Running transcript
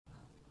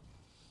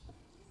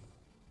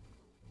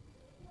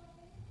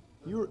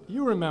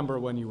You remember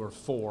when you were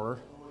 4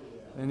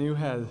 and you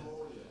had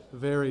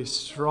very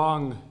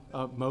strong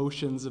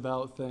emotions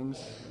about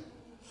things?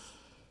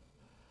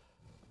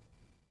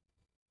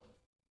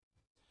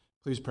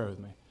 Please pray with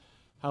me.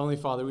 Heavenly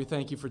Father, we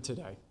thank you for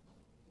today.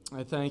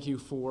 I thank you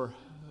for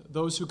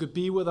those who could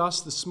be with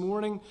us this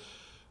morning.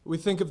 We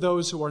think of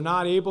those who are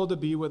not able to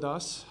be with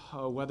us,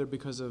 whether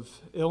because of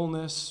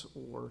illness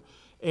or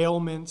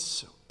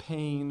ailments,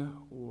 pain,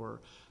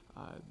 or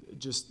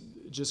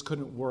just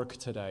couldn't work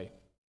today.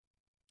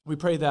 We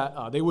pray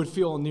that they would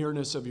feel a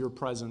nearness of your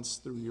presence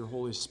through your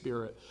Holy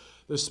Spirit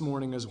this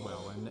morning as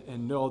well,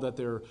 and know that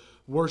they're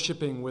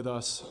worshiping with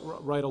us,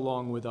 right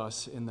along with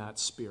us in that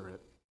spirit.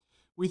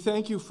 We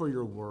thank you for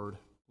your word,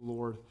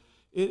 Lord.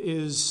 It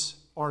is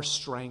our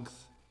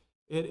strength.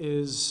 It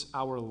is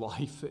our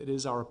life. It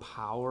is our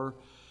power.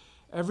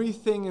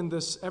 Everything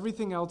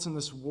else in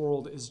this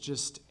world is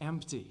just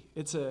empty.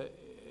 It's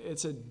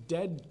a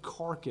dead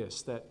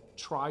carcass that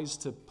tries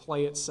to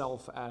play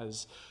itself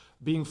as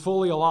being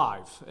fully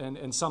alive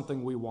and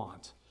something we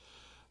want.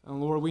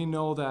 And Lord, we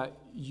know that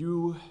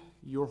you,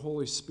 your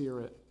Holy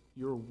Spirit,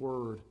 your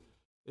word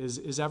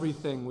is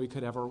everything we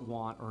could ever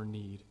want or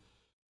need.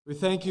 We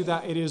thank you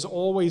that it is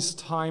always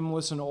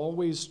timeless and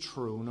always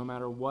true, no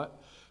matter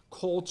what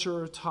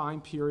culture,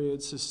 time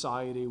period,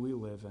 society we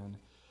live in,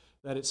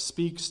 that it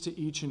speaks to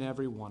each and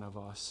every one of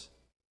us.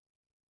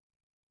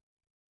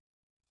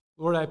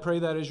 Lord, I pray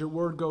that as your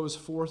word goes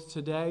forth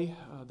today,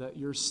 that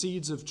your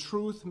seeds of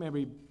truth may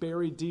be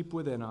buried deep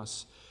within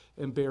us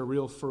and bear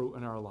real fruit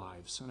in our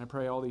lives. And I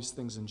pray all these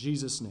things in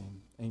Jesus'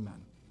 name.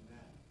 Amen.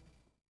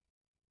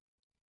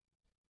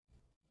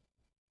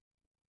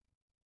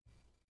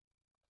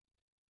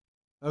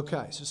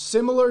 Okay, so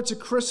similar to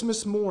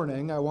Christmas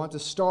morning, I want to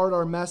start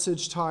our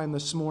message time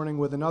this morning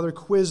with another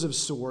quiz of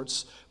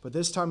sorts, but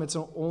this time it's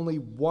only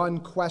one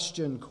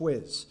question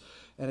quiz.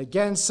 And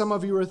again, some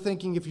of you are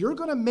thinking, if you're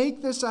going to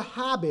make this a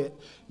habit,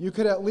 you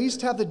could at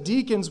least have the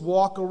deacons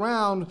walk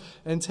around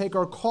and take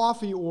our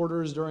coffee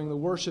orders during the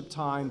worship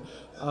time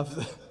of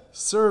the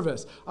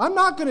service. I'm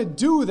not going to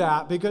do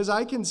that because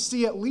I can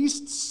see at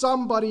least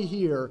somebody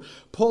here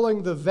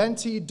pulling the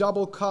venti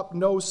double cup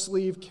no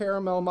sleeve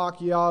caramel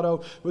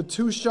macchiato with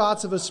 2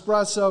 shots of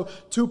espresso,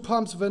 2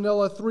 pumps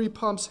vanilla, 3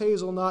 pumps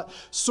hazelnut,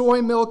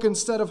 soy milk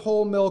instead of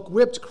whole milk,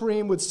 whipped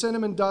cream with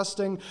cinnamon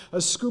dusting,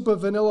 a scoop of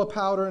vanilla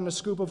powder, and a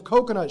scoop of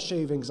coconut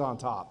shavings on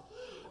top.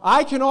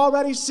 I can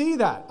already see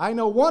that. I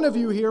know one of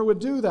you here would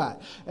do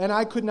that, and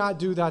I could not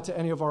do that to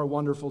any of our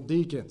wonderful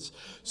deacons.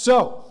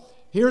 So,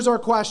 here's our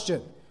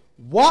question.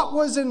 What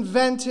was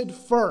invented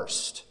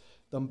first,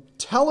 the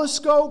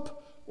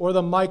telescope or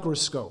the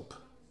microscope?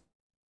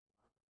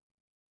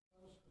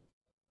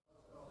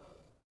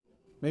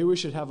 Maybe we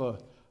should have a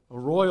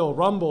royal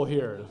rumble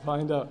here to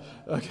find out.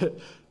 Okay.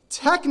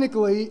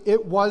 Technically,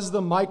 it was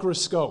the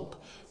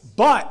microscope,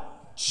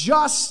 but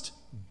just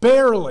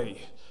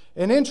barely.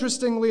 And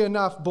interestingly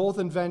enough, both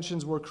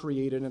inventions were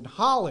created in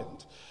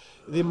Holland.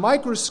 The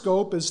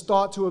microscope is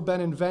thought to have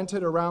been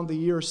invented around the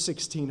year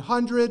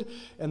 1600,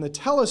 and the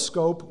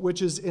telescope,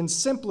 which is in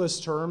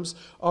simplest terms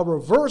a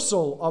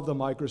reversal of the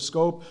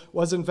microscope,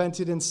 was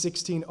invented in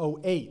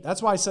 1608.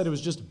 That's why I said it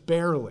was just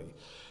barely.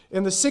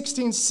 In the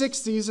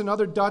 1660s,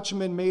 another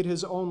Dutchman made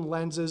his own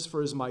lenses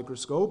for his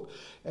microscope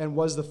and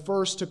was the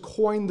first to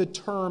coin the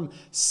term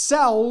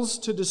cells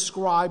to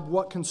describe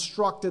what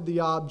constructed the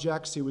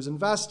objects he was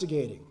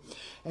investigating.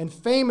 And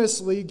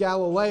famously,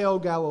 Galileo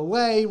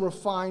Galilei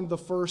refined the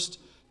first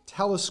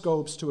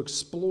telescopes to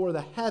explore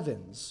the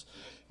heavens,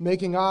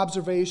 making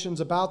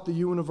observations about the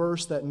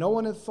universe that no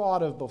one had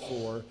thought of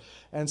before,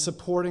 and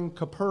supporting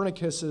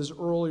Copernicus's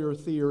earlier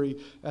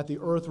theory that the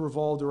earth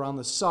revolved around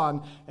the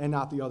sun and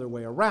not the other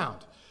way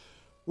around.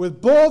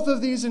 With both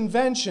of these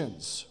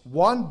inventions,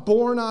 one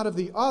born out of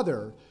the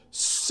other,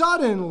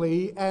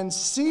 suddenly and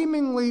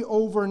seemingly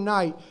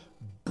overnight,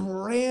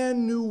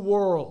 brand new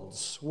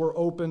worlds were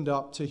opened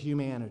up to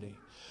humanity.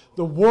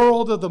 The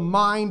world of the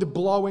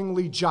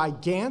mind-blowingly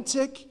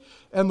gigantic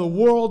and the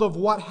world of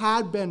what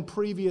had been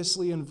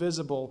previously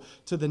invisible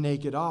to the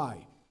naked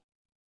eye.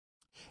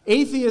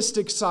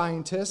 Atheistic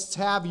scientists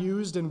have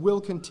used and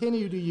will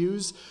continue to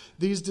use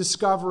these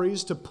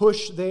discoveries to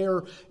push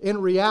their,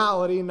 in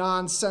reality,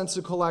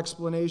 nonsensical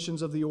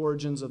explanations of the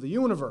origins of the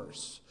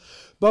universe.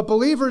 But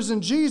believers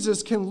in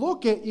Jesus can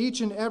look at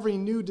each and every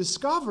new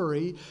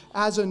discovery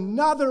as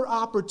another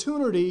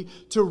opportunity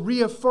to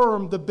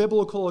reaffirm the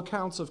biblical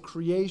accounts of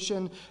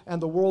creation and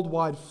the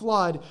worldwide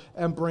flood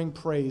and bring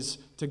praise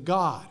to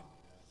God.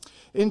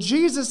 In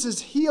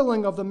Jesus'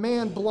 healing of the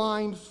man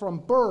blind from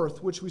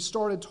birth, which we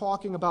started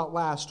talking about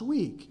last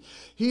week,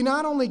 he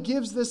not only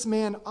gives this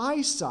man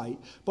eyesight,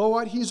 but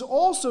what he's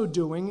also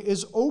doing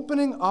is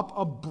opening up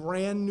a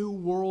brand new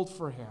world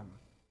for him.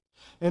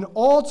 And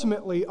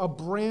ultimately, a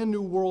brand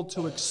new world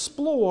to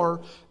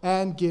explore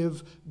and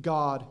give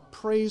God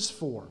praise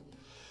for.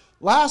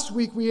 Last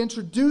week, we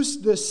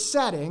introduced this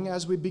setting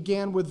as we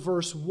began with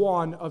verse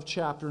 1 of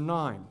chapter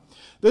 9.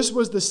 This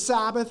was the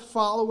Sabbath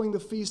following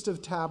the Feast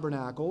of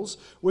Tabernacles,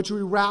 which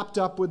we wrapped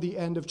up with the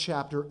end of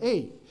chapter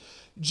 8.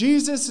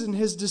 Jesus and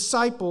his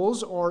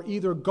disciples are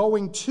either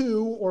going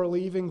to or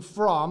leaving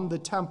from the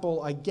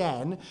temple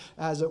again,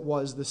 as it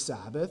was the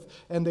Sabbath,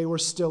 and they were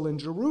still in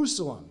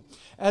Jerusalem.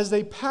 As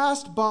they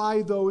passed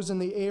by those in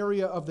the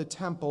area of the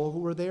temple who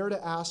were there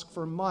to ask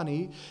for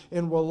money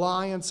in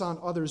reliance on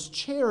others'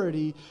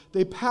 charity,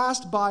 they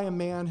passed by a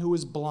man who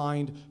was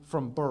blind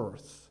from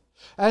birth.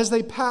 As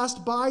they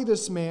passed by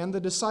this man, the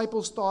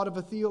disciples thought of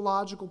a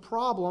theological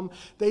problem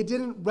they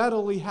didn't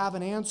readily have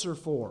an answer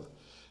for.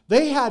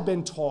 They had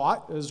been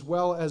taught, as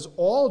well as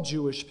all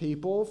Jewish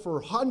people,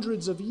 for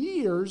hundreds of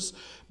years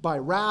by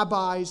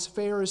rabbis,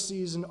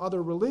 Pharisees, and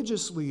other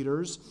religious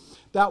leaders,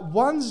 that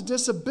one's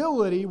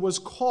disability was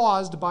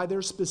caused by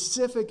their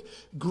specific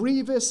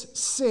grievous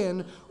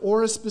sin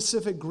or a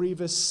specific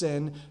grievous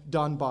sin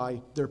done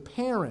by their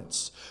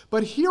parents.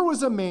 But here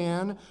was a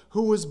man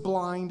who was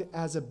blind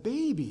as a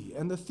baby,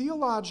 and the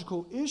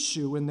theological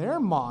issue in their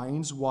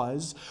minds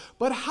was,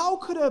 but how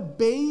could a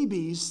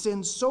baby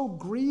sin so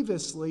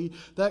grievously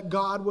that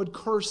God would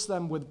curse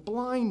them with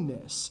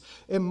blindness?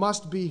 It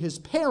must be his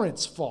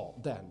parents'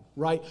 fault then,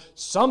 right?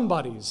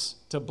 Somebody's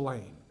to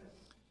blame.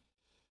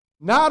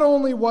 Not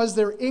only was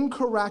their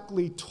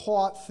incorrectly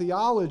taught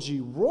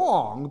theology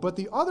wrong, but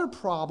the other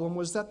problem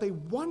was that they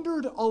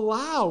wondered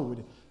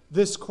aloud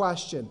this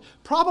question,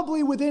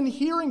 probably within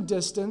hearing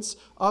distance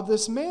of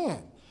this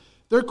man.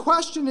 Their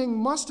questioning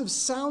must have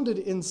sounded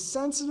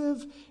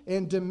insensitive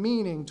and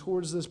demeaning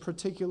towards this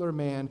particular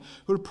man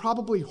who had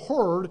probably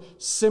heard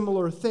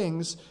similar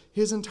things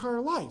his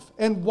entire life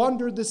and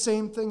wondered the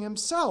same thing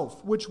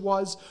himself, which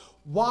was,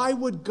 why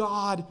would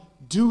God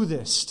do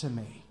this to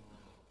me?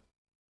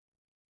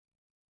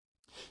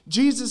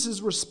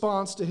 Jesus'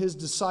 response to his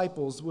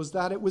disciples was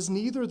that it was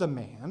neither the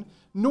man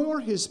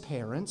nor his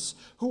parents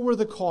who were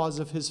the cause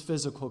of his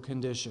physical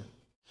condition.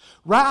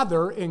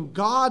 Rather, in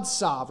God's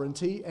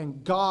sovereignty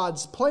and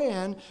God's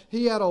plan,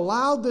 he had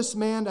allowed this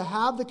man to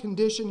have the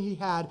condition he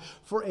had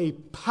for a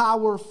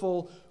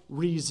powerful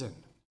reason.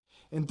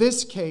 In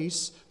this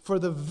case, for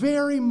the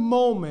very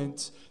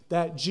moment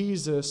that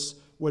Jesus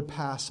would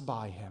pass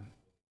by him.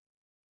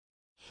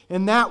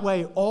 In that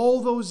way,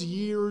 all those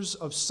years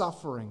of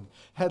suffering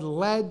had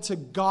led to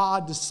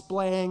God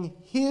displaying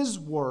his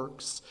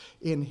works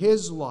in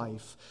his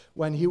life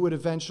when he would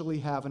eventually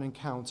have an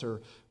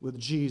encounter with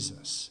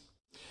Jesus.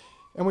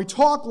 And we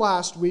talked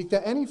last week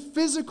that any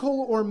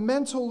physical or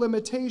mental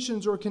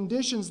limitations or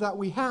conditions that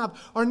we have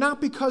are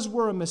not because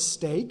we're a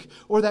mistake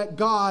or that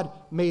God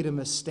made a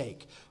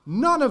mistake.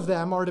 None of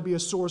them are to be a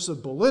source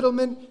of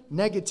belittlement,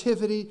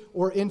 negativity,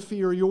 or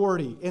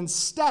inferiority.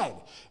 Instead,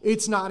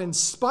 it's not in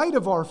spite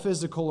of our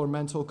physical or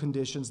mental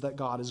conditions that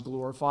God is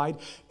glorified.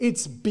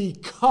 It's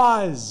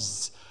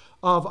because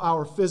of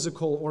our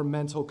physical or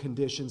mental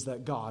conditions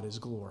that God is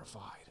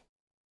glorified.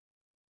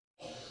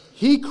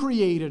 He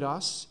created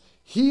us.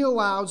 He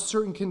allowed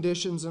certain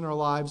conditions in our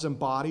lives and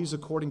bodies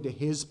according to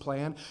his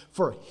plan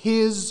for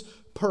his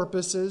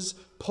purposes,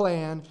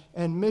 plan,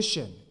 and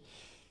mission.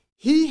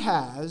 He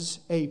has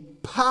a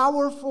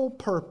powerful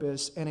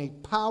purpose and a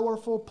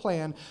powerful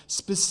plan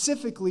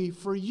specifically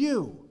for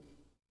you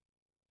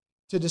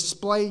to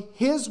display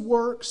his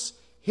works,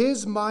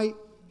 his might,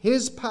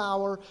 his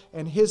power,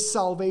 and his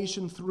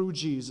salvation through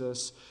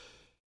Jesus,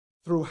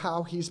 through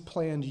how he's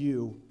planned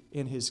you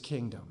in his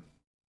kingdom.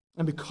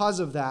 And because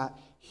of that,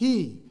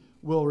 he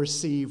will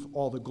receive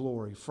all the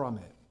glory from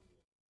it.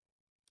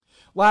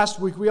 Last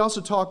week, we also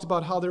talked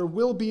about how there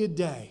will be a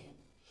day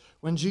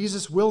when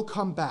Jesus will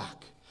come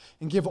back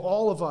and give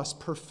all of us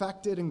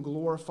perfected and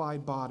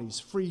glorified bodies,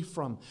 free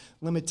from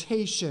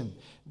limitation,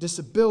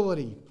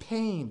 disability,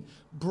 pain,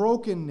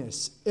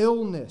 brokenness,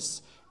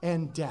 illness,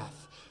 and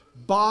death.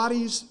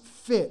 Bodies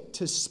fit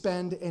to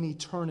spend an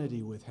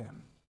eternity with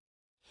him.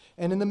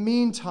 And in the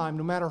meantime,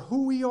 no matter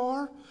who we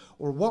are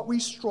or what we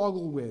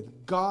struggle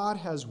with, God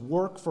has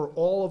work for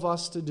all of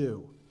us to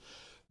do,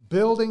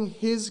 building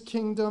his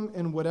kingdom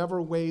in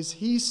whatever ways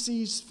he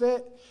sees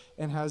fit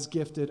and has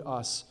gifted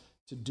us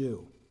to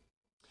do.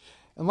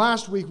 And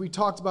last week we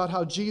talked about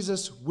how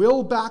Jesus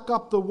will back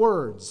up the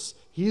words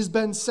he's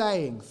been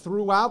saying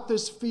throughout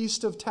this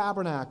Feast of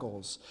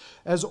Tabernacles,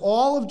 as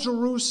all of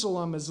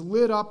Jerusalem is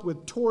lit up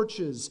with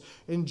torches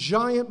and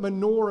giant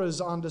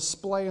menorahs on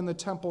display in the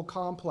temple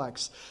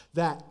complex,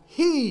 that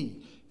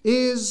he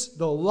is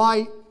the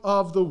light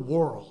of the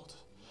world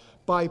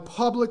by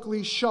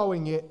publicly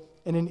showing it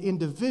in an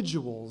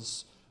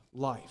individual's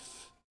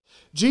life.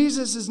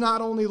 Jesus is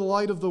not only the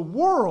light of the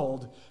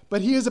world,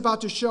 but he is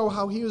about to show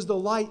how he is the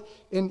light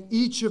in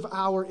each of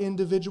our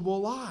individual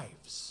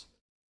lives.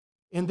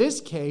 In this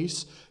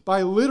case,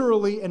 by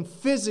literally and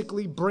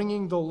physically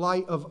bringing the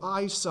light of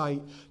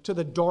eyesight to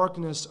the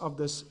darkness of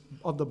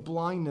the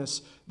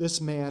blindness this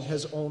man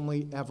has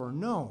only ever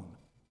known.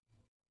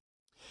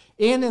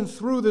 In and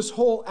through this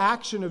whole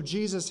action of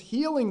Jesus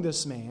healing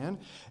this man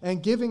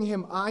and giving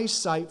him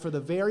eyesight for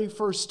the very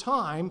first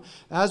time,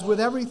 as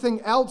with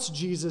everything else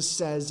Jesus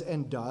says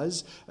and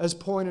does, as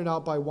pointed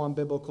out by one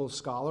biblical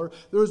scholar,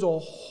 there's a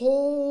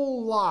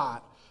whole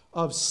lot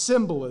of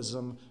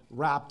symbolism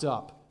wrapped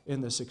up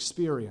in this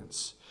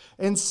experience.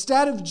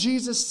 Instead of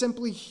Jesus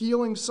simply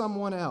healing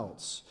someone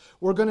else,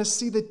 we're going to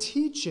see the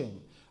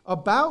teaching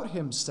about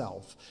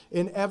himself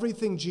in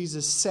everything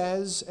Jesus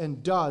says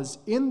and does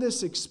in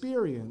this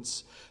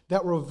experience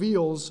that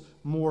reveals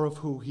more of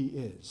who he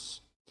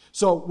is.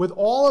 So with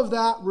all of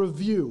that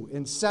review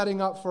and setting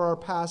up for our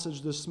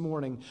passage this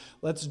morning,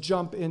 let's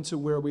jump into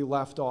where we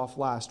left off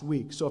last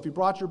week. So if you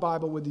brought your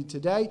Bible with you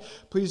today,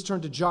 please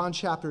turn to John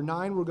chapter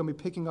 9. We're going to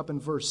be picking up in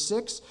verse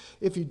 6.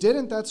 If you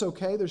didn't, that's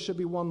okay. There should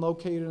be one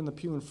located in the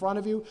pew in front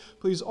of you.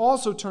 Please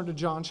also turn to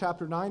John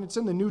chapter 9. It's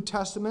in the New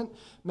Testament,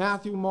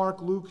 Matthew,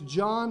 Mark, Luke,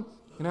 John.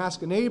 You can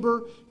ask a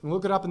neighbor. You can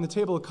look it up in the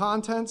table of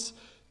contents.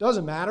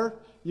 Doesn't matter.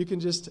 You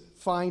can just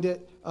find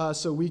it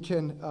so we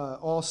can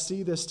all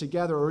see this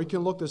together, or you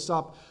can look this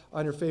up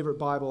on your favorite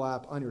Bible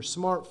app on your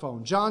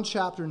smartphone. John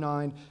chapter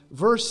 9,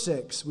 verse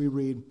 6, we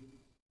read,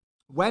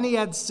 "When he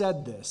had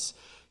said this,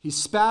 he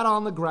spat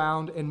on the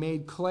ground and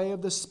made clay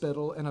of the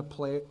spittle and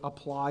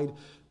applied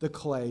the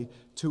clay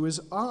to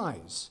his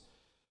eyes."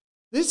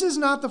 This is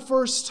not the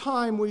first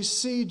time we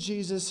see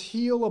Jesus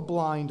heal a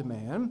blind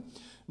man,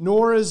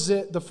 nor is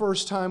it the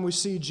first time we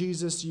see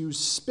Jesus use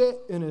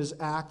spit in his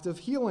act of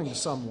healing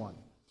someone.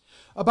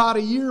 About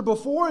a year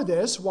before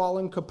this, while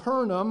in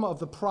Capernaum of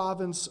the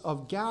province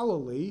of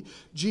Galilee,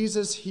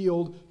 Jesus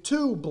healed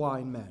 2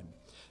 blind men.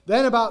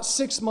 Then about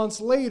 6 months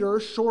later,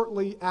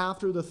 shortly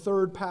after the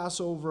third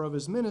Passover of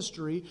his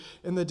ministry,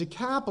 in the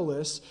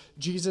Decapolis,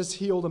 Jesus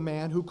healed a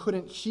man who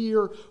couldn't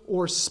hear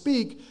or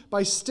speak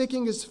by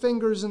sticking his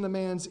fingers in the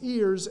man's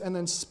ears and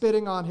then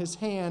spitting on his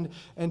hand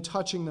and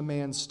touching the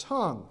man's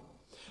tongue.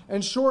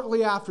 And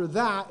shortly after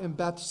that, in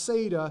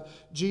Bethsaida,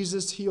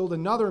 Jesus healed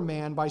another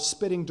man by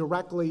spitting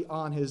directly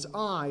on his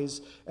eyes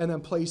and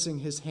then placing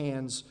his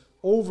hands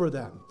over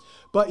them.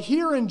 But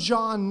here in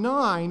John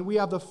 9, we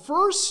have the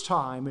first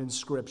time in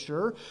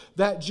Scripture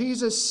that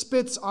Jesus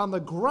spits on the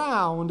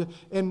ground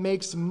and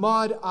makes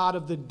mud out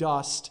of the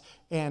dust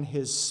and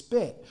his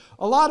spit.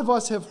 A lot of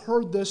us have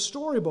heard this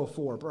story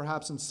before,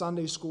 perhaps in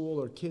Sunday school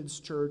or kids'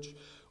 church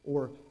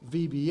or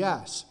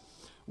VBS.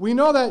 We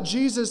know that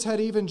Jesus had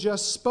even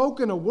just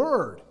spoken a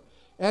word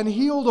and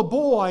healed a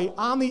boy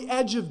on the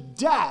edge of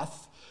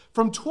death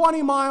from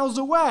 20 miles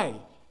away,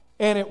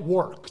 and it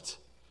worked.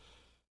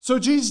 So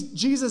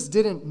Jesus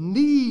didn't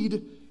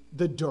need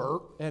the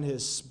dirt and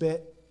his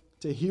spit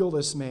to heal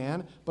this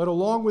man, but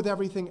along with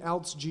everything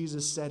else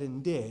Jesus said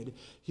and did,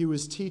 he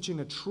was teaching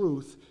a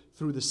truth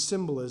through the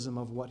symbolism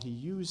of what he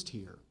used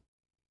here.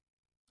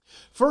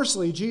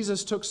 Firstly,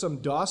 Jesus took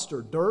some dust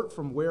or dirt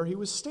from where he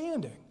was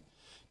standing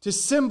to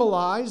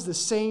symbolize the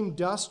same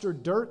dust or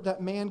dirt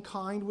that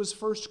mankind was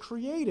first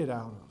created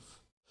out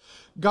of.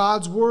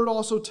 God's word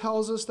also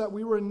tells us that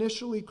we were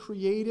initially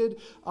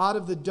created out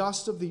of the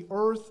dust of the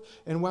earth,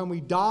 and when we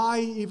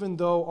die, even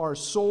though our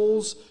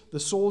souls, the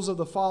souls of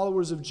the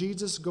followers of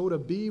Jesus, go to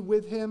be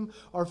with him,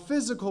 our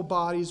physical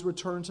bodies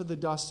return to the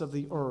dust of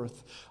the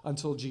earth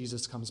until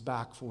Jesus comes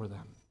back for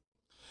them.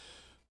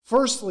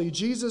 Firstly,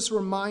 Jesus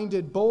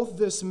reminded both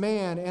this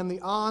man and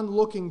the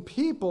onlooking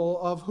people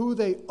of who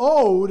they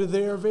owed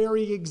their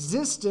very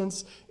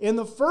existence in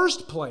the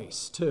first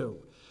place to,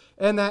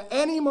 and that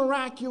any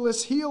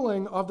miraculous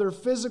healing of their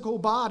physical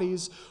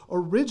bodies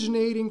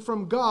originating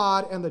from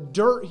God and the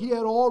dirt he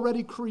had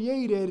already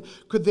created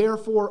could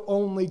therefore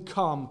only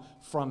come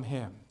from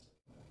him.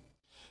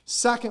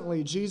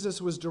 Secondly,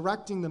 Jesus was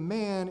directing the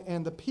man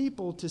and the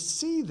people to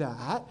see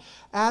that,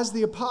 as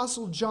the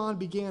Apostle John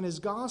began his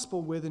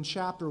gospel with in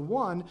chapter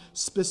 1,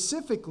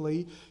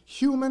 specifically,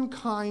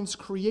 humankind's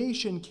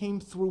creation came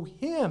through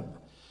him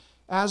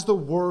as the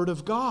Word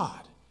of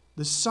God,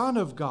 the Son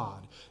of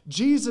God.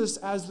 Jesus,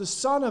 as the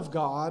Son of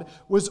God,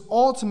 was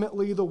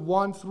ultimately the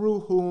one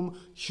through whom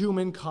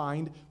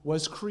humankind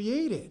was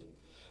created.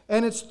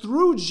 And it's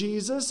through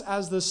Jesus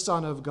as the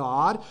Son of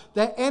God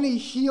that any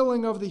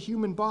healing of the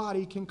human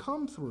body can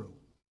come through.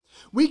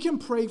 We can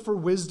pray for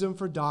wisdom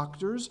for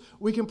doctors.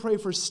 We can pray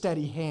for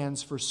steady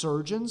hands for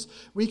surgeons.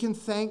 We can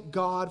thank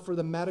God for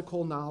the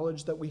medical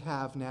knowledge that we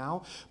have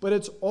now. But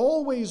it's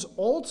always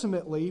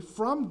ultimately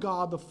from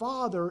God the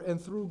Father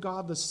and through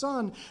God the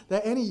Son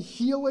that any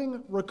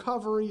healing,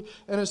 recovery,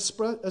 and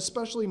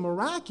especially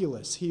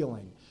miraculous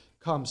healing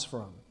comes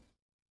from.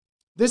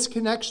 This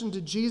connection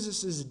to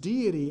Jesus'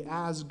 deity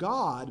as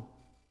God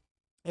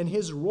and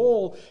his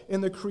role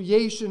in the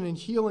creation and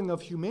healing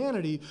of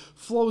humanity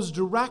flows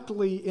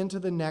directly into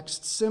the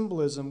next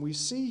symbolism we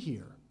see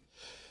here.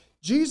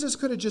 Jesus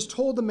could have just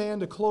told the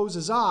man to close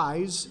his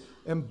eyes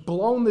and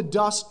blown the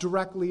dust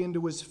directly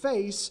into his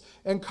face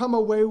and come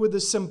away with the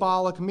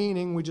symbolic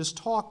meaning we just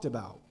talked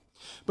about.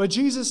 But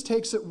Jesus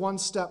takes it one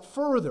step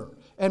further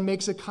and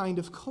makes a kind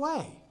of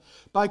clay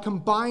by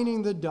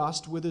combining the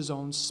dust with his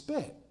own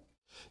spit.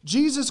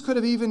 Jesus could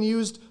have even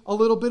used a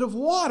little bit of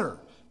water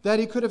that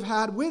he could have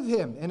had with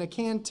him in a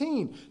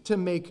canteen to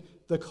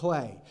make the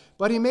clay.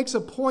 But he makes a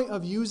point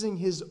of using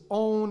his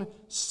own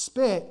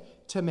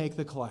spit to make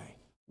the clay.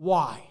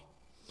 Why?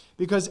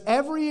 Because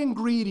every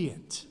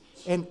ingredient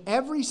and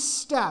every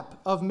step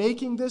of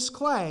making this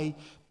clay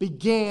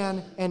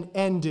began and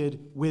ended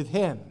with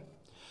him.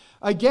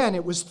 Again,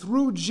 it was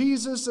through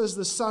Jesus as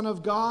the Son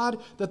of God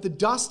that the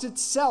dust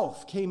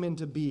itself came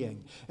into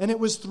being. And it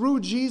was through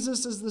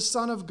Jesus as the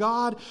Son of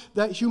God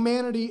that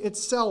humanity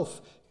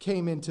itself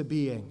came into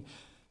being.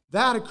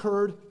 That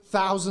occurred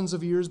thousands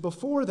of years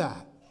before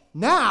that.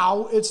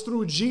 Now it's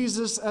through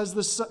Jesus as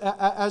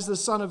the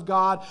Son of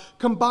God,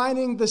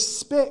 combining the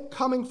spit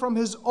coming from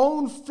his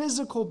own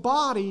physical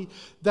body,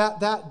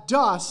 that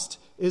dust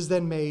is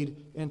then made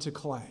into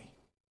clay.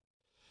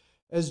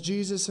 As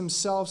Jesus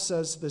himself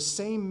says, the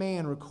same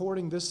man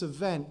recording this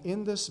event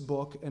in this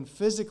book and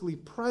physically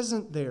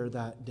present there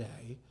that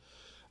day,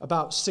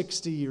 about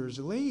 60 years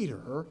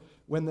later,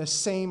 when the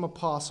same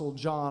Apostle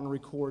John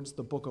records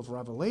the book of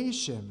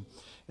Revelation,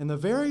 in the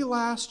very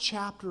last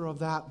chapter of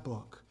that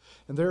book,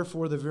 and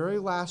therefore the very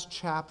last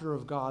chapter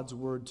of God's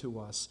word to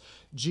us,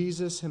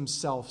 Jesus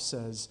himself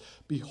says,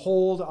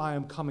 "Behold, I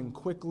am coming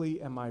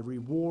quickly, and my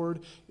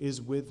reward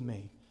is with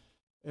me,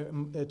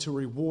 to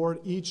reward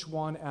each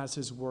one as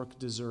his work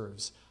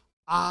deserves.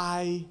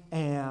 I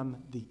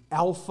am the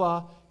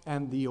Alpha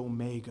and the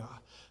Omega,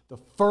 the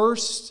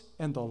first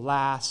and the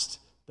last,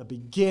 the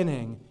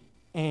beginning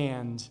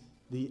and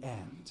the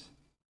end."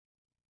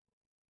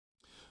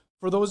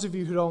 For those of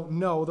you who don't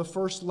know, the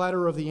first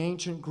letter of the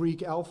ancient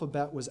Greek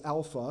alphabet was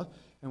Alpha,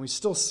 and we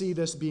still see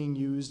this being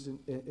used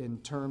in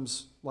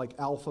terms like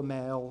alpha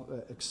male,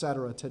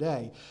 etc.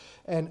 today.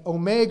 And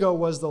Omega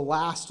was the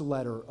last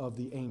letter of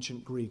the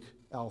ancient Greek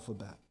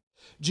alphabet.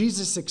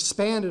 Jesus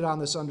expanded on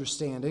this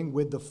understanding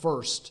with the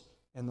first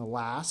and the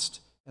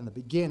last and the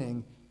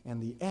beginning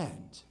and the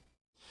end.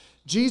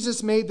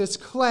 Jesus made this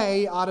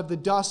clay out of the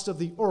dust of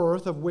the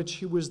earth, of which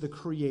he was the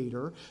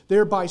creator,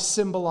 thereby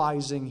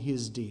symbolizing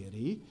his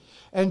deity.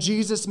 And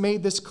Jesus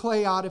made this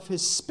clay out of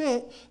his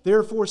spit,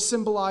 therefore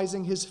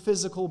symbolizing his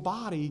physical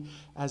body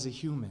as a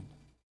human.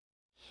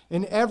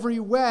 In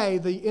every way,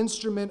 the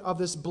instrument of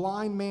this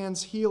blind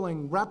man's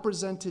healing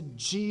represented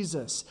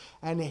Jesus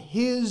and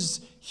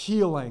his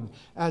healing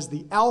as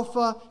the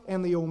Alpha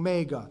and the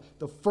Omega,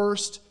 the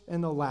first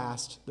and the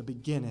last, the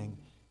beginning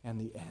and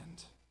the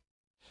end.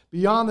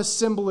 Beyond the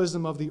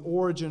symbolism of the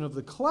origin of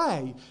the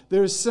clay,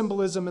 there is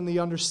symbolism in the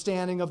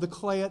understanding of the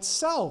clay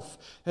itself,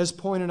 as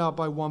pointed out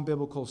by one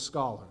biblical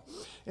scholar.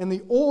 In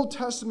the Old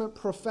Testament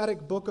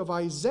prophetic book of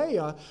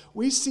Isaiah,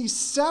 we see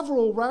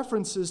several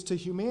references to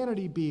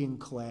humanity being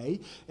clay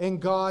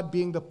and God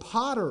being the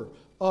potter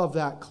of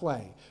that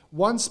clay.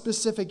 One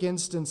specific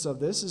instance of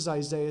this is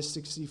Isaiah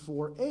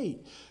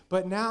 64:8.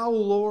 "But now,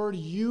 Lord,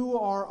 you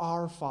are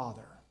our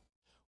Father.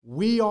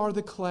 We are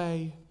the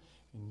clay,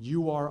 and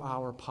you are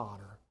our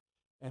potter.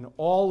 And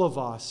all of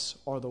us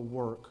are the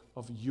work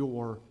of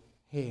your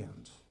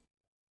hand."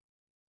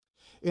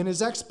 In his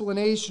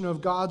explanation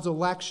of God's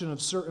election of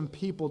certain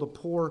people to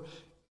pour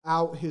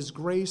out his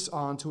grace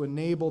on to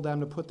enable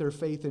them to put their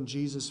faith in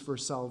Jesus for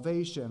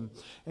salvation,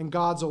 and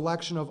God's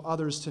election of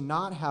others to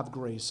not have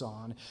grace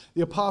on,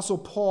 the Apostle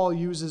Paul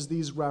uses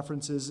these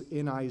references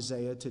in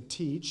Isaiah to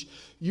teach,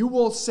 "You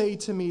will say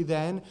to me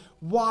then,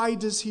 why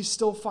does he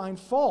still find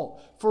fault?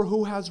 For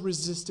who has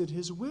resisted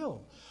his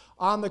will?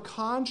 On the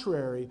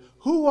contrary,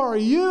 who are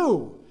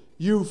you,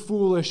 you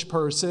foolish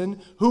person,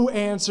 who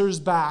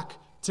answers back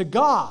to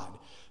God?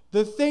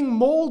 The thing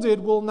molded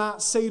will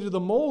not say to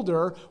the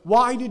molder,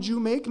 'Why did you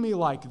make me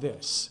like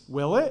this?'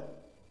 Will it?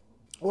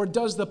 Or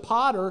does the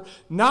potter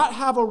not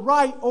have a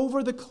right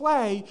over the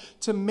clay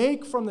to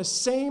make from the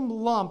same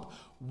lump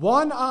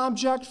one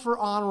object for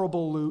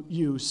honorable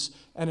use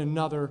and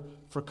another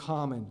for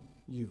common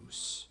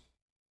use?"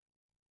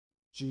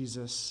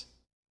 Jesus,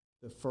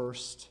 the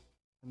first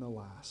and the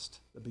last,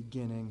 the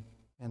beginning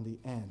and the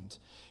end.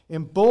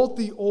 In both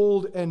the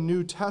Old and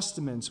New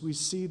Testaments, we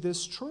see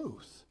this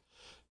truth.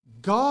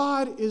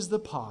 God is the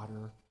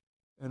potter,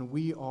 and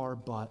we are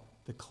but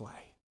the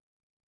clay.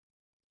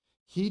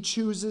 He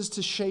chooses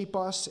to shape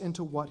us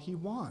into what he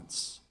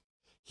wants.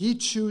 He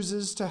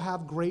chooses to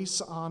have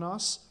grace on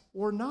us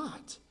or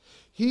not.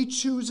 He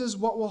chooses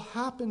what will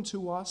happen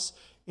to us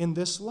in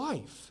this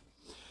life.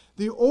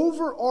 The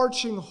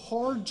overarching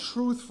hard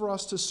truth for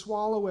us to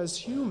swallow as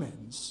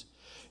humans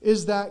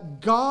is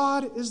that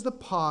God is the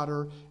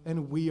potter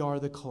and we are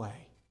the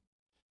clay,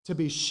 to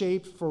be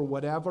shaped for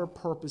whatever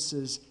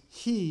purposes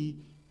he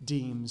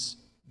deems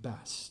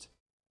best.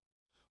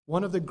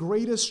 One of the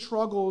greatest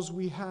struggles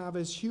we have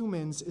as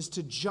humans is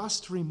to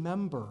just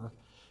remember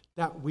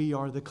that we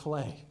are the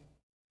clay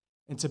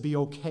and to be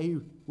okay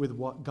with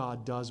what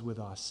God does with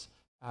us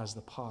as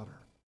the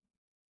potter.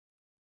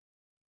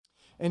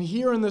 And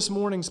here in this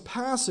morning's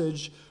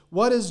passage,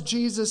 what is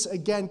Jesus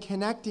again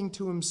connecting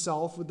to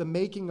himself with the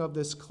making of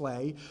this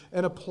clay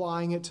and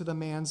applying it to the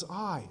man's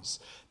eyes?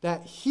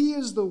 That he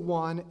is the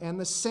one and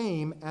the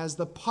same as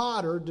the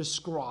potter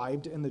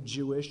described in the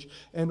Jewish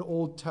and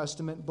Old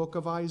Testament book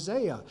of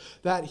Isaiah.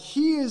 That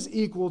he is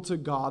equal to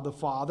God the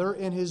Father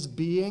in his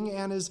being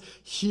and his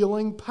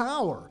healing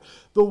power.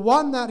 The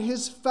one that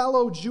his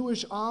fellow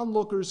Jewish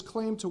onlookers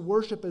claim to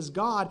worship as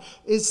God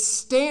is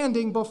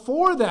standing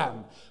before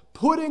them,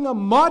 putting a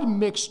mud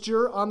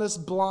mixture on this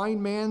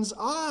blind man's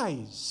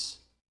eyes.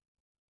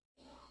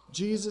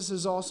 Jesus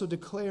is also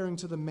declaring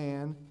to the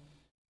man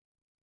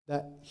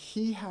that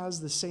he has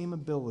the same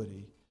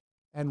ability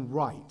and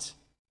right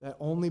that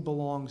only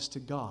belongs to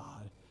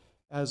God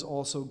as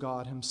also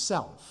God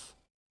himself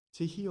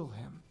to heal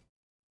him.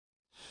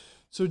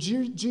 So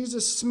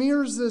Jesus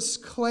smears this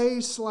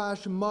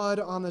clay/mud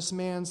on this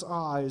man's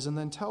eyes and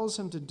then tells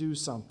him to do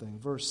something.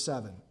 Verse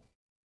 7.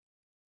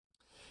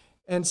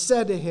 And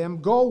said to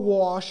him, go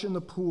wash in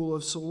the pool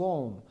of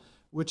Siloam,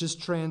 which is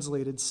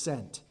translated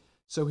sent.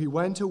 So he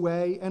went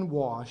away and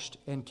washed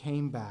and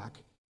came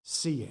back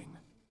seeing.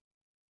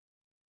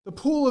 The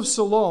pool of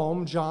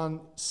Siloam,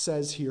 John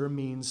says here,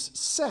 means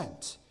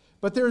sent.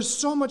 But there is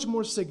so much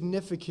more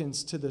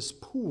significance to this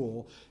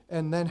pool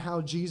and then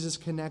how Jesus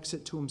connects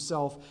it to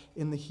himself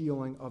in the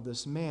healing of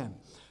this man.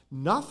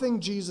 Nothing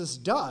Jesus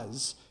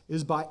does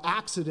is by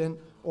accident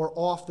or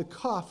off the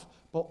cuff,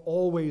 but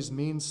always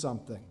means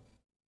something.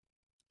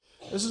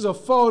 This is a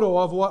photo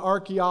of what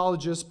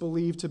archaeologists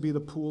believe to be the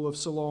pool of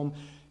Siloam,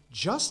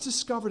 just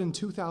discovered in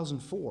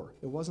 2004.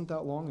 It wasn't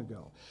that long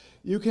ago.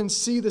 You can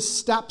see the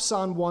steps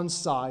on one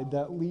side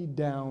that lead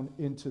down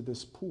into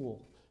this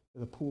pool.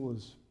 The pool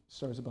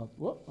starts about,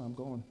 I'm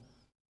going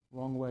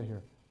wrong way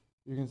here.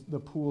 The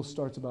pool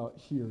starts about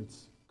here.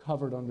 It's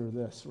covered under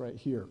this right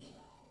here.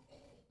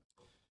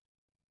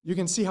 You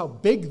can see how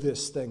big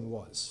this thing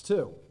was,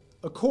 too.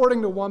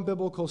 According to one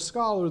biblical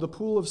scholar, the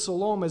pool of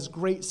Siloam has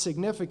great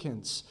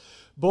significance,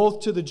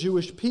 both to the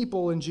Jewish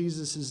people in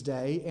Jesus'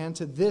 day and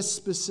to this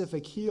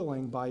specific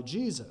healing by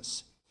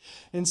Jesus.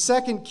 In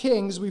 2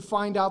 Kings, we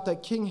find out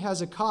that King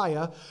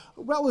Hezekiah, a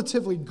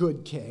relatively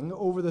good king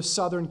over the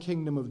southern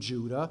kingdom of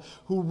Judah,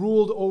 who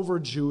ruled over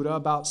Judah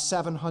about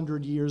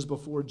 700 years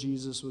before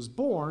Jesus was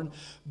born,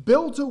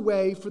 built a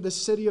way for the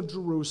city of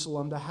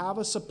Jerusalem to have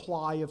a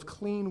supply of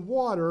clean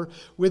water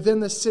within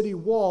the city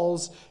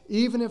walls,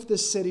 even if the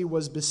city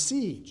was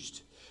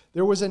besieged.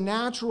 There was a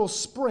natural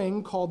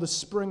spring called the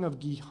Spring of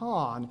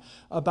Gihon,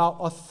 about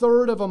a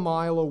third of a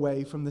mile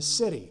away from the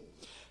city.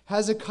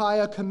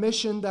 Hezekiah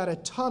commissioned that a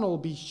tunnel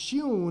be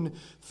hewn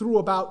through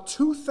about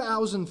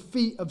 2,000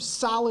 feet of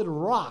solid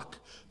rock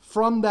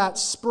from that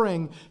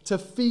spring to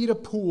feed a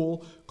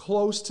pool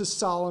close to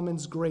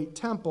Solomon's great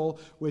temple,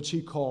 which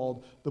he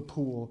called the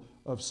Pool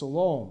of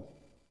Siloam.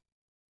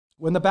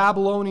 When the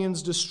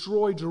Babylonians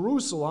destroyed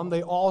Jerusalem,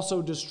 they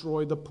also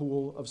destroyed the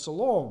Pool of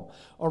Siloam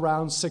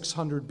around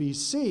 600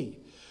 BC.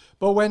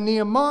 But when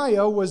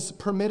Nehemiah was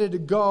permitted to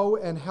go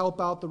and help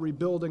out the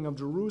rebuilding of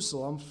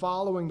Jerusalem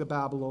following the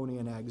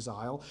Babylonian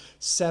exile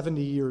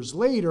 70 years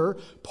later,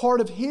 part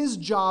of his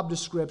job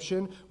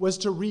description was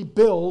to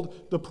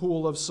rebuild the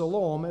Pool of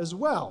Siloam as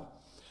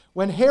well.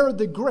 When Herod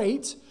the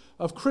Great,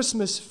 of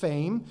Christmas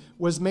fame,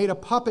 was made a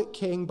puppet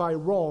king by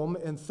Rome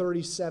in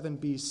 37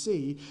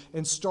 BC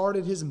and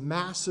started his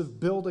massive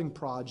building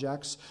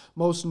projects,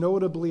 most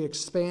notably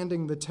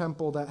expanding the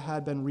temple that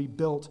had been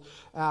rebuilt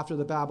after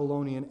the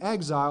Babylonian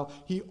exile,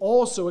 he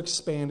also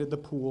expanded the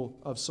Pool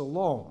of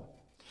Siloam.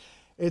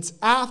 It's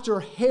after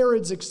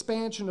Herod's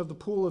expansion of the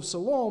Pool of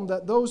Siloam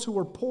that those who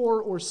were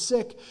poor or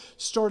sick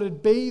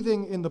started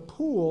bathing in the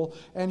pool,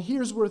 and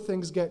here's where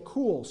things get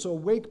cool. So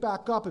wake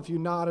back up if you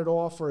nodded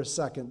off for a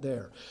second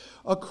there.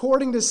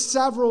 According to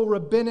several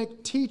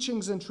rabbinic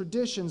teachings and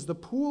traditions, the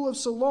Pool of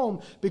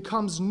Siloam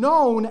becomes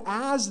known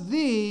as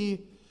the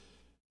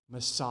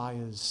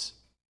Messiah's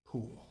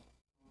pool.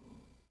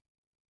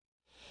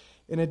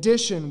 In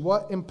addition,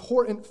 what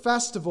important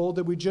festival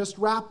did we just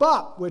wrap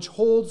up, which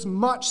holds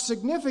much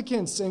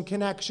significance in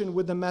connection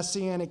with the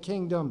Messianic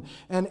kingdom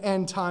and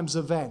end times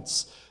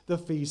events? The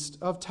Feast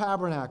of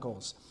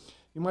Tabernacles.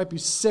 You might be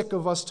sick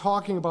of us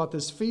talking about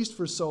this feast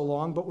for so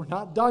long, but we're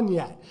not done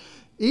yet.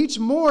 Each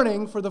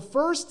morning, for the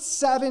first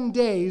 7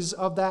 days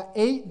of that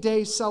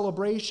 8-day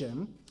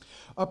celebration,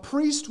 a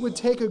priest would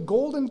take a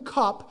golden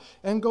cup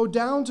and go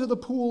down to the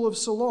Pool of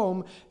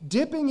Siloam,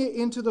 dipping it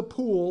into the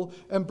pool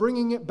and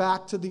bringing it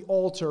back to the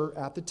altar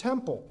at the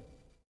temple.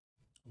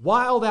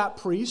 While that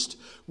priest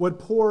would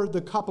pour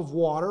the cup of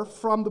water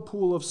from the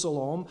Pool of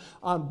Siloam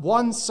on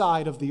one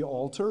side of the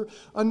altar,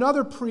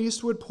 another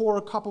priest would pour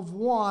a cup of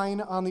wine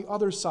on the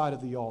other side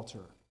of the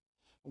altar.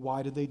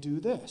 Why did they do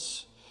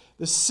this?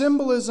 The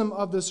symbolism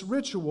of this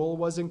ritual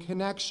was in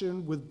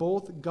connection with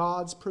both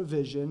God's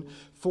provision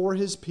for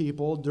his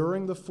people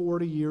during the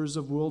 40 years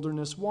of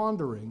wilderness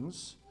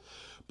wanderings,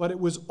 but it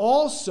was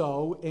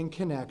also in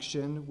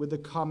connection with the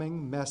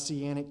coming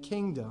Messianic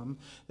kingdom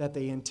that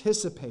they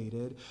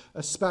anticipated,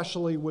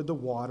 especially with the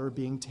water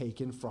being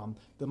taken from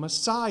the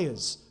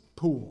Messiah's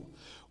pool.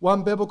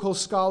 One biblical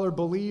scholar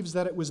believes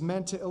that it was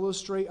meant to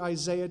illustrate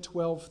Isaiah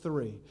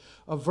 12:3,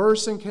 a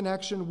verse in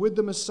connection with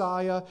the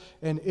Messiah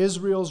and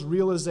Israel's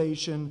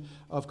realization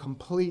of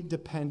complete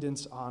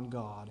dependence on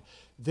God.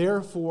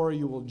 Therefore,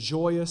 you will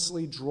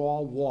joyously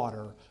draw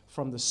water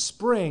from the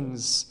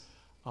springs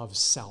of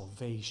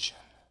salvation.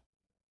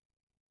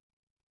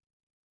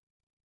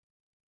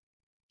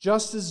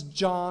 Just as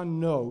John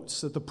notes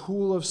that the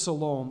Pool of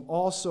Siloam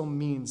also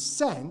means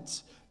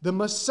sent, the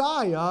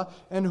Messiah,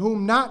 in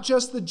whom not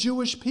just the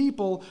Jewish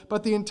people,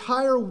 but the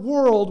entire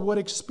world would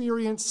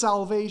experience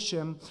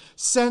salvation,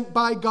 sent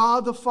by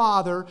God the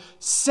Father,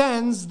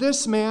 sends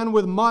this man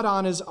with mud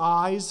on his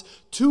eyes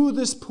to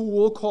this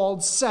pool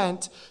called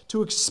Sent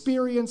to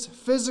experience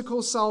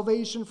physical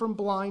salvation from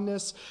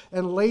blindness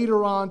and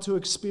later on to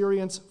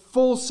experience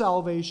full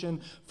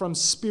salvation from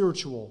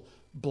spiritual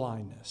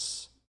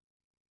blindness.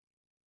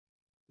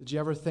 Did you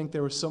ever think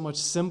there was so much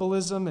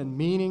symbolism and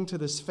meaning to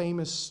this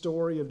famous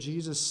story of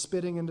Jesus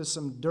spitting into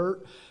some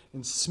dirt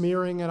and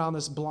smearing it on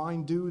this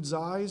blind dude's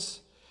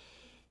eyes?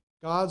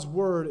 God's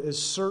word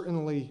is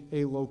certainly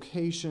a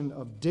location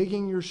of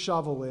digging your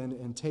shovel in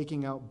and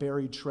taking out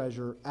buried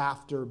treasure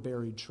after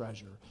buried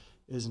treasure,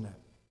 isn't it?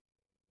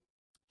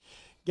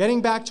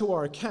 Getting back to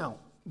our account,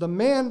 the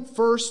man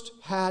first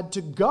had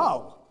to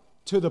go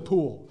to the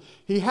pool.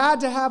 He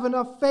had to have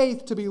enough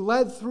faith to be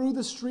led through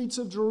the streets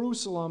of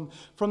Jerusalem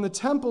from the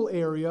temple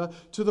area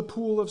to the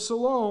pool of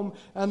Siloam,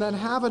 and then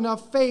have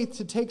enough faith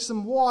to take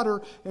some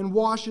water and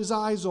wash his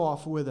eyes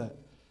off with it.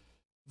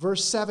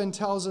 Verse 7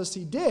 tells us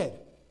he did.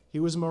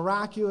 He was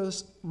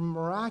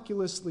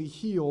miraculously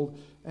healed,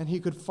 and he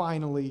could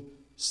finally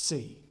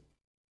see.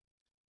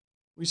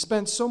 We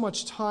spent so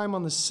much time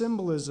on the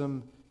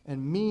symbolism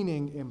and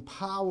meaning and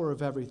power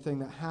of everything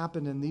that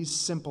happened in these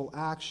simple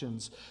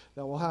actions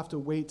that we'll have to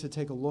wait to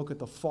take a look at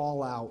the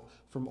fallout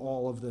from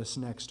all of this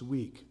next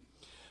week.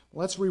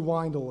 Let's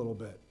rewind a little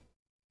bit.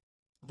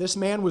 This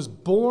man was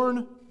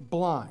born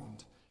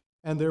blind,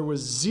 and there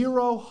was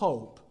zero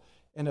hope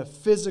in a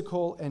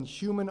physical and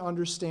human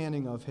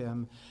understanding of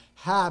him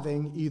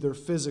having either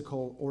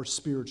physical or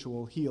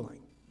spiritual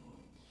healing.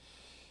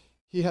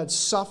 He had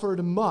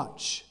suffered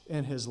much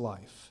in his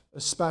life,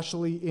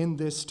 especially in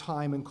this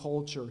time and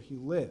culture he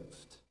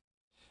lived.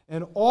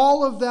 And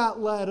all of that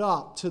led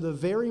up to the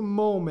very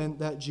moment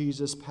that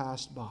Jesus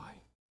passed by.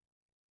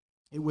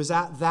 It was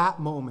at that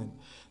moment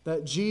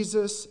that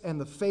Jesus and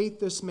the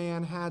faith this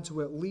man had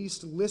to at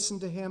least listen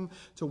to him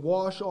to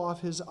wash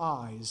off his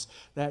eyes,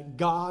 that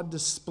God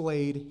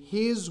displayed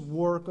his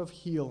work of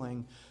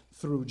healing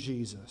through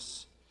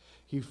Jesus.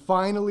 He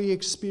finally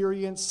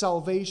experienced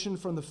salvation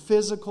from the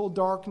physical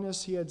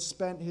darkness he had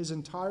spent his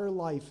entire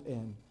life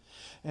in.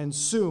 And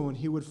soon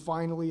he would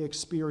finally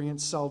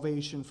experience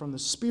salvation from the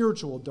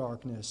spiritual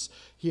darkness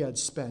he had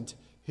spent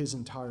his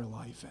entire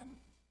life in.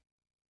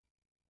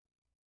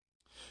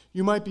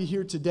 You might be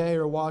here today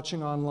or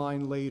watching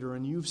online later,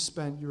 and you've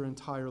spent your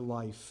entire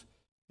life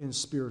in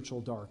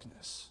spiritual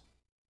darkness.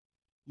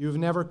 You've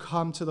never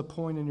come to the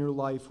point in your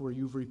life where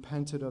you've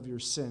repented of your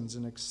sins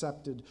and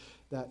accepted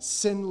that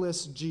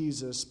sinless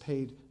Jesus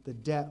paid the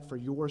debt for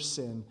your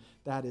sin,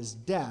 that is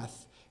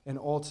death, and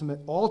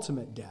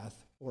ultimate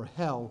death, or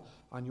hell,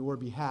 on your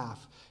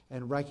behalf,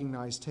 and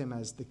recognized him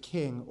as the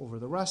king over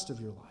the rest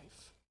of your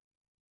life.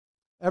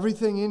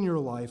 Everything in your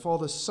life, all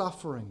the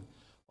suffering,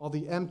 all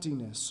the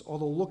emptiness, all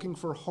the looking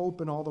for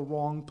hope in all the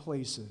wrong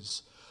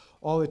places,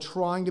 all the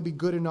trying to be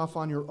good enough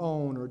on your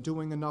own or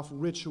doing enough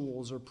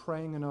rituals or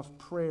praying enough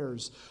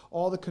prayers,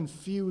 all the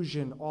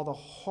confusion, all the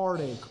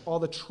heartache, all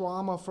the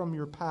trauma from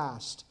your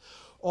past,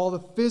 all the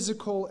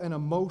physical and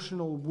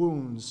emotional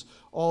wounds,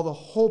 all the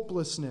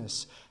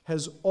hopelessness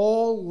has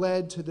all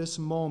led to this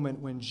moment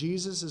when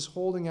Jesus is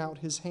holding out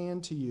his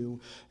hand to you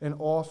and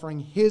offering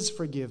his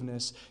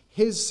forgiveness,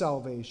 his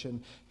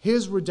salvation,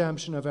 his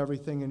redemption of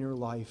everything in your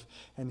life,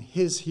 and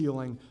his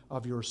healing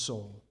of your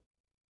soul.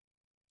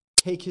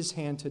 Take his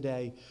hand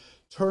today,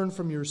 turn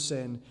from your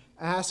sin,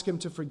 ask him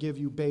to forgive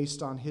you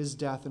based on his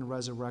death and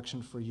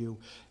resurrection for you,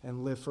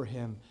 and live for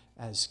him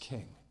as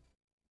king.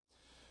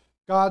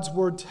 God's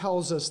word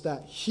tells us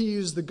that he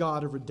is the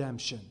God of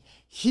redemption.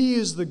 He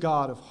is the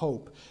God of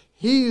hope.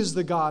 He is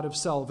the God of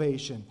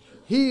salvation.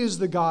 He is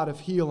the God of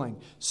healing,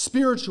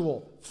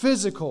 spiritual,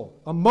 physical,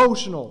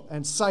 emotional,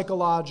 and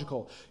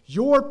psychological.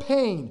 Your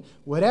pain,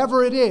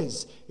 whatever it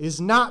is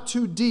not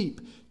too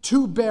deep,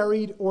 too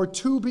buried, or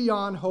too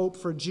beyond hope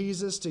for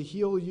Jesus to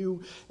heal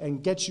you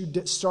and get you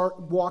to start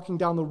walking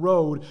down the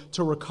road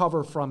to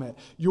recover from it.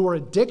 Your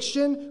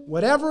addiction,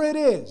 whatever it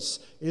is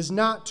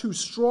not too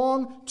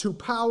strong, too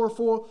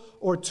powerful,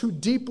 or too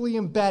deeply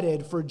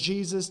embedded for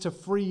Jesus to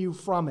free you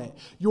from it.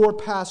 Your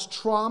past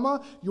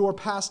trauma, your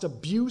past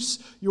abuse,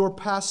 your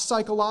past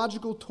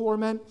psychological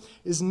torment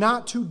is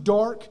not too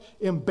dark,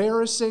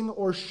 embarrassing,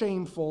 or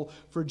shameful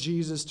for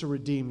Jesus to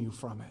redeem you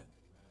from it.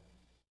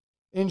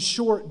 In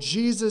short,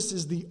 Jesus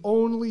is the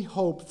only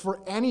hope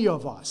for any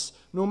of us,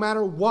 no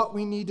matter what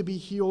we need to be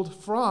healed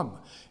from.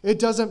 It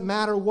doesn't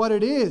matter what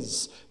it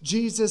is.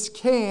 Jesus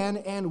can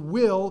and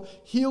will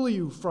heal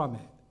you from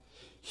it.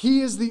 He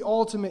is the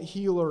ultimate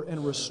healer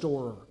and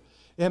restorer.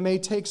 It may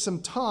take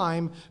some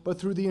time, but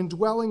through the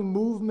indwelling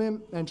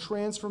movement and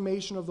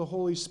transformation of the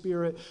Holy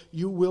Spirit,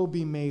 you will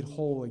be made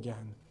whole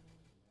again.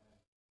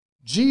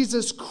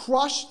 Jesus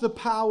crushed the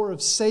power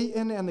of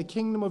Satan and the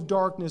kingdom of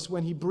darkness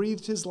when he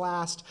breathed his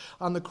last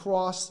on the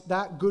cross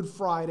that Good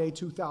Friday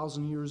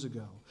 2,000 years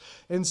ago.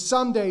 And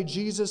someday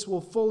Jesus will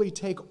fully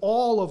take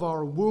all of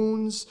our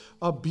wounds,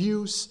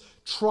 abuse,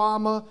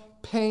 trauma,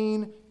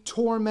 pain,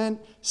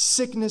 torment,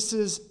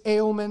 sicknesses,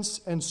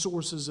 ailments, and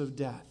sources of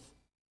death.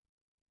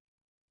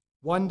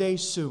 One day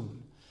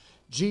soon,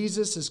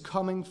 Jesus is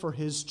coming for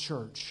his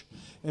church,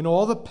 and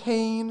all the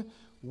pain,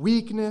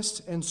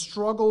 weakness, and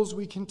struggles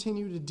we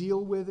continue to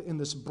deal with in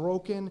this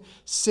broken,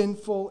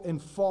 sinful,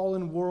 and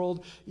fallen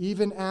world,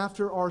 even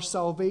after our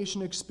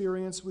salvation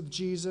experience with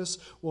Jesus,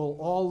 will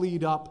all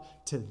lead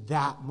up to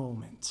that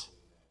moment.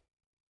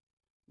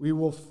 We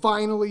will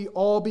finally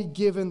all be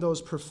given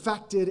those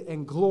perfected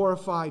and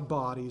glorified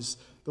bodies,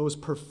 those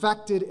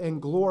perfected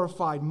and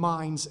glorified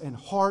minds and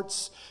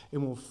hearts,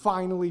 and we'll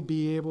finally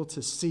be able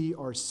to see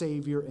our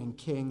Savior and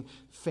King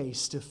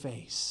face to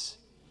face.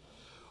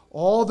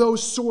 All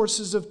those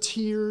sources of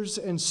tears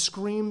and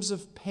screams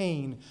of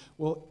pain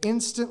will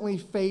instantly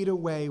fade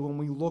away when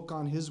we look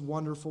on his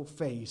wonderful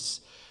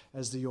face,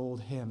 as the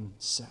old hymn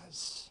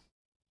says.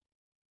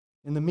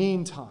 In the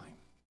meantime,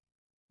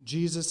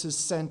 Jesus has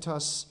sent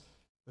us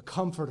the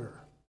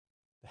Comforter,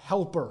 the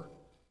Helper,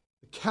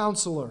 the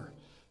Counselor,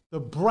 the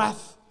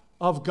breath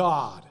of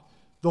God,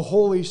 the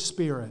Holy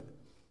Spirit,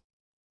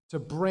 to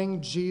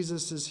bring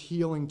Jesus'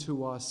 healing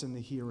to us in the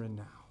here and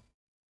now.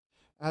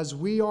 As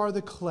we are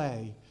the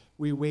clay,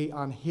 we wait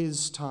on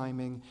his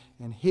timing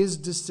and his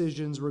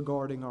decisions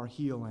regarding our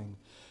healing.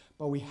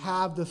 But we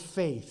have the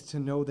faith to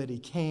know that he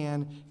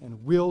can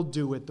and will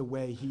do it the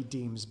way he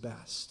deems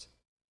best.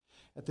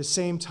 At the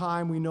same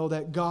time, we know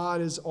that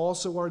God is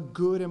also our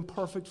good and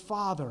perfect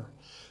Father,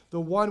 the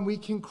one we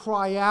can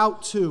cry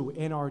out to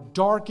in our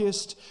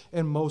darkest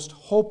and most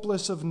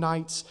hopeless of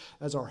nights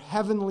as our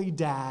heavenly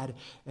Dad,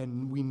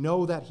 and we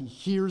know that he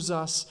hears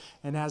us,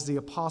 and as the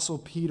Apostle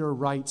Peter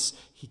writes,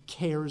 he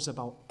cares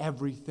about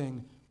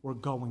everything we're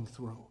going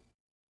through.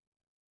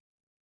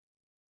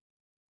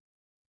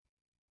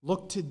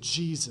 Look to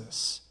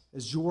Jesus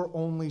as your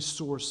only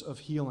source of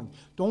healing.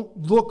 Don't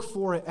look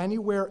for it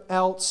anywhere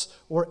else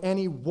or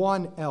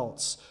anyone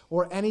else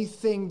or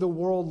anything the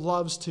world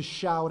loves to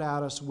shout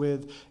at us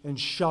with and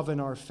shove in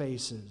our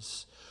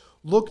faces.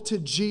 Look to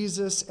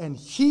Jesus and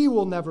he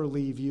will never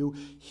leave you.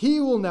 He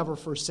will never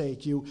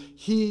forsake you.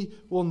 He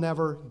will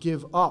never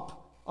give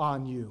up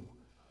on you.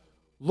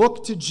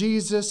 Look to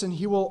Jesus and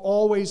he will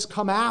always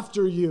come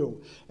after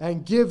you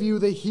and give you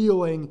the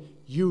healing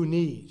you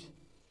need.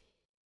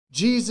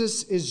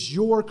 Jesus is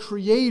your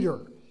creator.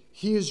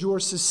 He is your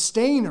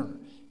sustainer,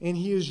 and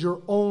he is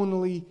your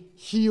only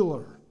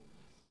healer.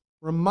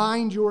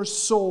 Remind your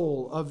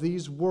soul of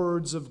these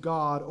words of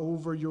God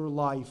over your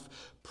life,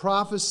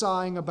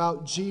 prophesying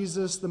about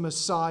Jesus, the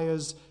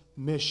Messiah's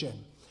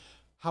mission.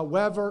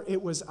 However,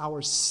 it was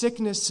our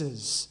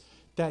sicknesses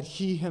that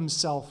he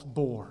himself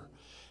bore,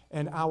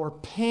 and our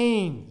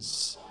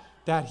pains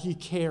that he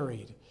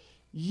carried.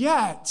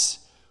 Yet,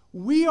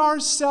 we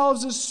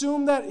ourselves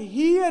assume that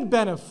he had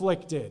been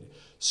afflicted,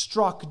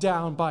 struck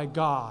down by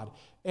God,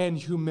 and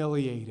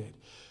humiliated.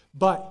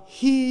 But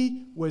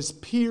he was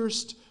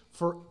pierced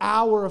for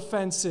our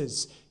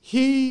offenses.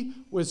 He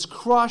was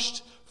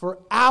crushed for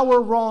our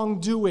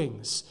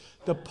wrongdoings.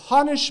 The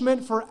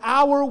punishment for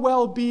our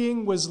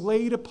well-being was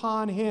laid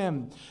upon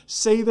him.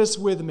 Say this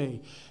with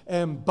me.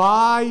 And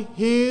by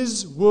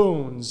his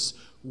wounds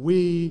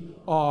we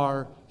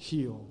are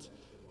healed.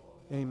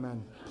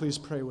 Amen. Please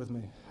pray with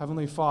me.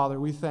 Heavenly Father,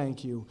 we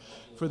thank you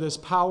for this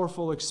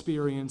powerful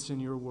experience in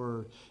your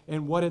word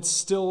and what it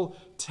still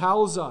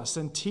tells us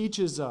and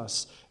teaches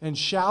us and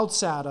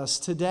shouts at us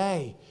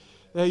today.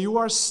 That you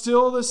are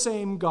still the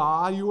same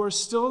God, you are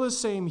still the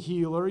same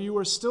healer, you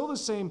are still the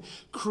same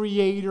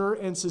creator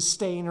and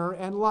sustainer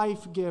and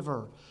life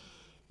giver.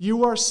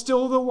 You are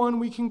still the one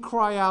we can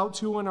cry out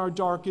to in our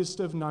darkest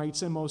of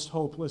nights and most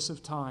hopeless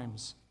of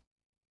times.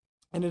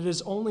 And it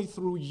is only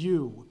through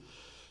you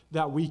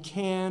that we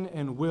can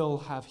and will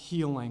have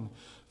healing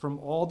from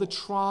all the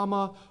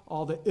trauma,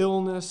 all the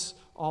illness,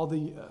 all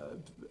the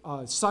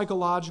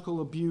psychological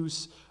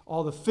abuse,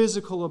 all the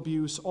physical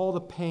abuse, all the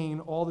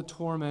pain, all the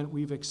torment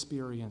we've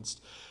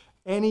experienced.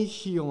 Any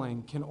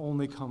healing can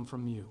only come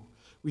from you.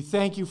 We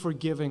thank you for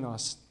giving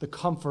us the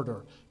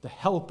Comforter, the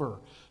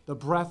Helper, the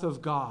breath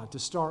of God to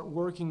start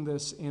working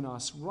this in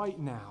us right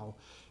now.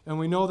 And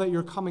we know that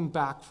you're coming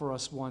back for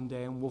us one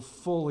day and will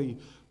fully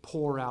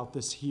pour out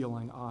this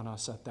healing on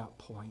us at that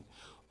point.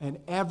 And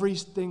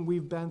everything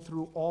we've been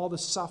through, all the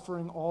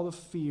suffering, all the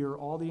fear,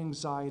 all the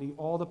anxiety,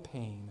 all the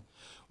pain,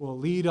 will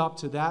lead up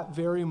to that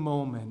very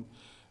moment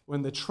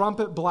when the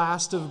trumpet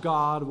blast of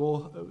God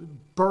will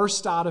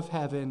burst out of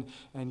heaven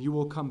and you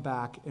will come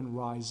back and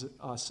rise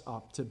us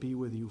up to be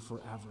with you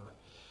forever.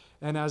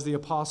 And as the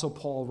Apostle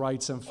Paul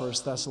writes in 1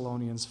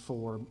 Thessalonians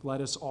 4, let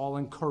us all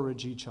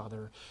encourage each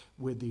other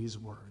with these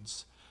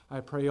words. I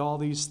pray all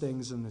these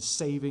things in the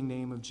saving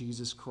name of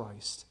Jesus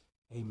Christ.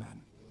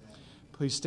 Amen. Please stand.